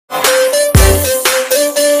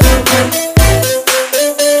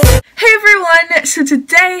So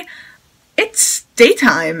today it's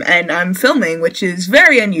daytime and I'm filming, which is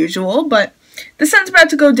very unusual, but the sun's about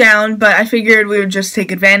to go down, but I figured we would just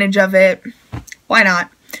take advantage of it. Why not?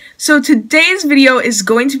 So today's video is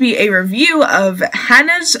going to be a review of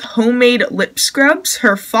Hannah's homemade lip scrubs,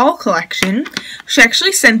 her fall collection. She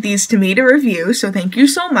actually sent these to me to review, so thank you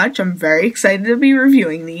so much. I'm very excited to be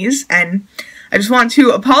reviewing these, and I just want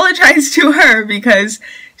to apologize to her because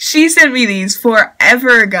she sent me these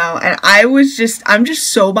forever ago, and I'm just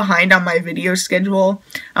so behind on my video schedule.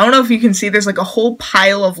 I don't know if you can see, there's like a whole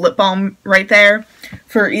pile of lip balm right there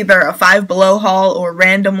for either a Five Below haul or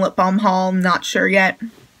random lip balm haul, I'm not sure yet.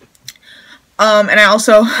 And I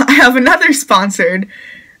have another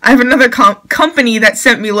company that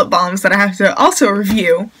sent me lip balms that I have to also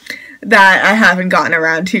review that I haven't gotten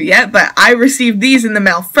around to yet, but I received these in the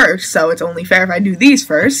mail first, so it's only fair if I do these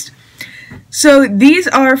first. So these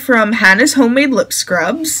are from Hannah's Homemade Lip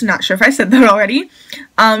Scrubs. Not sure if I said that already.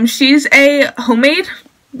 She's a homemade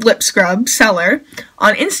lip scrub seller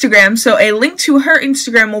on Instagram, so a link to her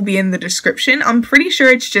Instagram will be in the description. I'm pretty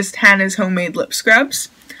sure it's just Hannah's Homemade Lip Scrubs.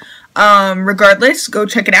 Regardless, go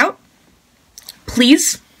check it out.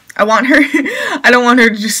 Please. I don't want her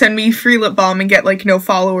to just send me free lip balm and get, like, no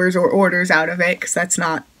followers or orders out of it, because that's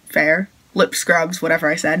not fair. Lip scrubs, whatever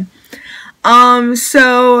I said.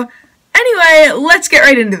 So, anyway, let's get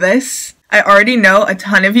right into this. I already know a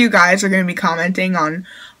ton of you guys are going to be commenting on,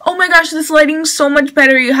 oh my gosh, this lighting's so much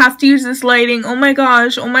better, you have to use this lighting, oh my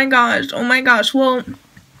gosh, oh my gosh, oh my gosh. Well,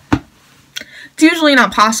 it's usually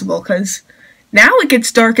not possible, because now it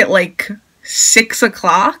gets dark at, like, 6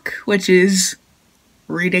 o'clock, which is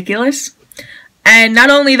ridiculous. And not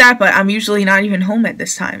only that, but I'm usually not even home at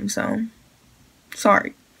this time, so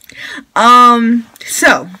sorry.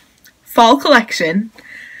 So fall collection,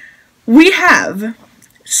 we have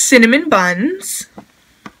cinnamon buns,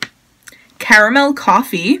 caramel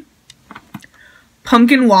coffee,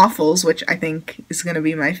 pumpkin waffles, which I think is gonna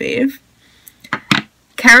be my fave,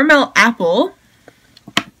 caramel apple,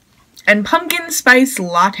 and pumpkin spice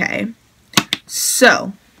latte.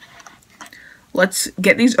 So let's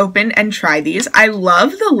get these open and try these. I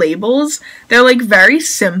love the labels. They're like very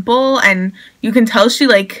simple and you can tell she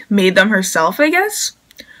like made them herself, I guess.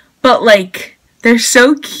 But like they're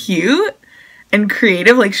so cute and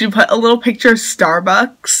creative. Like she put a little picture of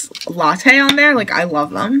Starbucks latte on there. Like I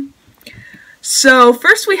love them. So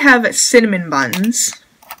first we have cinnamon buns.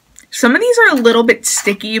 Some of these are a little bit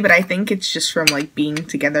sticky, but I think it's just from like being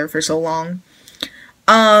together for so long.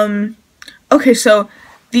 Okay, so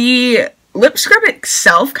the lip scrub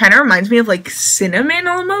itself kind of reminds me of like cinnamon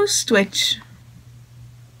almost, which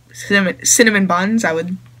cinnamon buns, I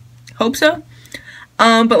would hope so.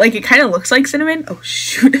 But like it kind of looks like cinnamon. Oh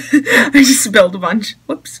shoot, I just spilled a bunch.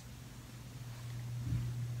 Whoops.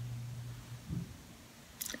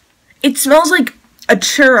 It smells like a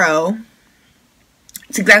churro.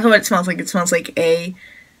 It's exactly what it smells like. It smells like a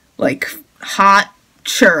hot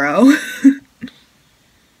churro.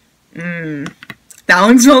 That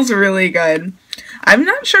one smells really good. I'm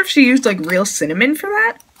not sure if she used like real cinnamon for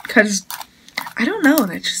that, because I don't know,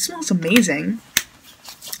 that just smells amazing.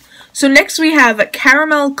 So next we have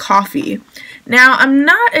caramel coffee. Now I'm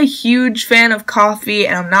not a huge fan of coffee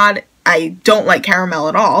and I don't like caramel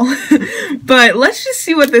at all, but let's just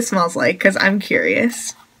see what this smells like because I'm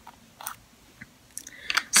curious.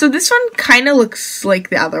 So this one kind of looks like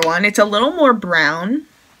the other one. It's a little more brown.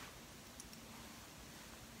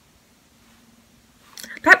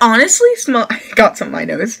 That honestly I got some on my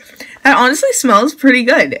nose. That honestly smells pretty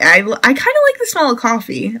good. I kind of like the smell of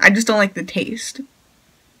coffee. I just don't like the taste.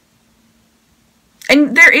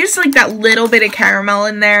 And there is like that little bit of caramel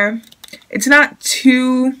in there. It's not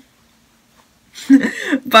too,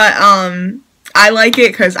 but I like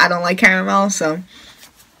it because I don't like caramel, so.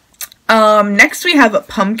 Next we have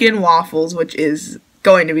pumpkin waffles, which is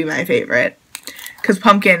going to be my favorite. Because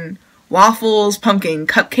pumpkin waffles, pumpkin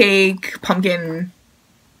cupcake, pumpkin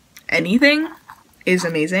anything is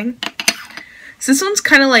amazing. So this one's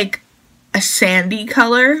kind of like a sandy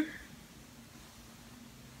color.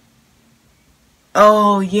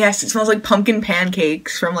 Oh yes, it smells like pumpkin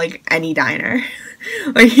pancakes from like any diner.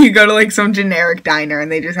 Like you go to like some generic diner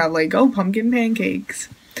and they just have like, oh, pumpkin pancakes.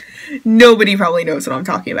 Nobody probably knows what I'm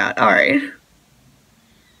talking about. Alright.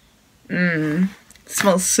 It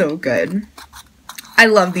smells so good. I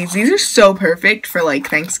love these. These are so perfect for like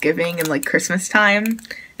Thanksgiving and like Christmas time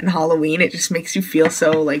and Halloween. It just makes you feel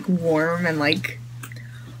so like warm and like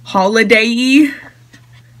holiday-y.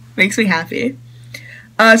 Makes me happy.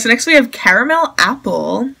 So next we have caramel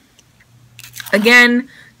apple. Again,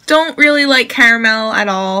 don't really like caramel at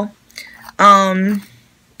all.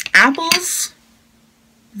 Apples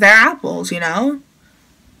they're apples, you know?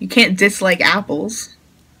 You can't dislike apples.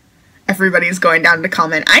 Everybody's going down to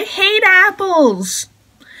comment, I hate apples!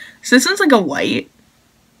 So this one's like a white.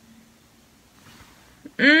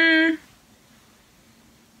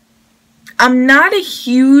 I'm not a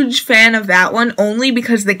huge fan of that one, only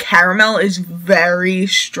because the caramel is very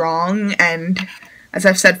strong, and as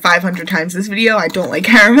I've said 500 times this video, I don't like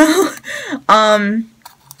caramel.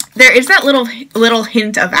 There is that little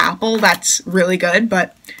hint of apple that's really good,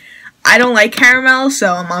 but I don't like caramel,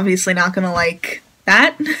 so I'm obviously not gonna like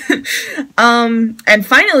that. And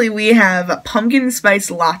finally we have a pumpkin spice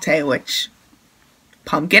latte, which,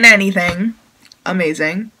 pumpkin anything,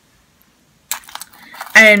 amazing.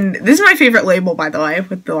 And this is my favorite label, by the way,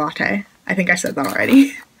 with the latte. I think I said that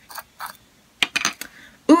already.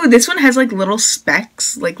 Ooh, this one has like little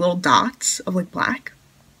specks, like little dots of like black.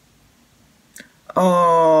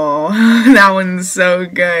 Oh, that one's so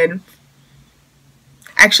good.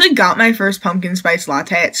 I actually got my first pumpkin spice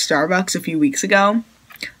latte at Starbucks a few weeks ago.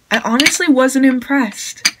 I honestly wasn't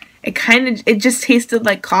impressed. It just tasted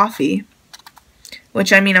like coffee.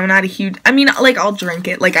 Which, I mean, I'm not a huge, like, I'll drink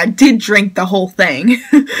it. Like, I did drink the whole thing.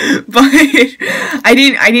 But I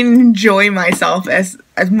didn't enjoy myself as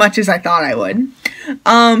much as I thought I would.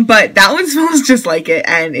 But that one smells just like it,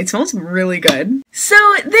 and it smells really good. So,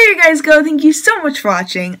 there you guys go. Thank you so much for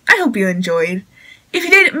watching. I hope you enjoyed. If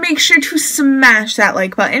you did, make sure to smash that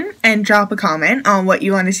like button and drop a comment on what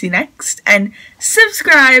you want to see next. And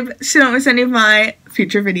subscribe so you don't miss any of my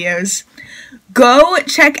future videos. Go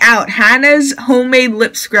check out Hannah's homemade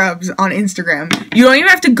lip scrubs on Instagram. You don't even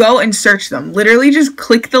have to go and search them. Literally just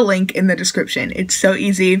click the link in the description. It's so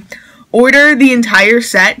easy. Order the entire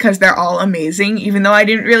set because they're all amazing. Even though I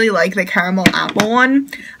didn't really like the caramel apple one.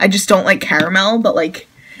 I just don't like caramel. But like,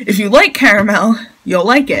 if you like caramel, you'll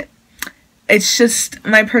like it. It's just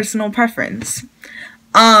my personal preference.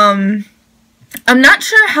 I'm not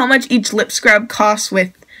sure how much each lip scrub costs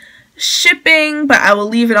with shipping, but I will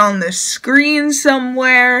leave it on the screen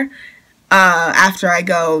somewhere after I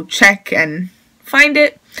go check and find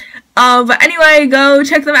it. But anyway, go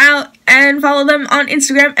check them out and follow them on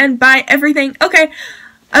Instagram and buy everything. Okay,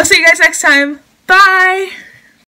 I'll see you guys next time. Bye!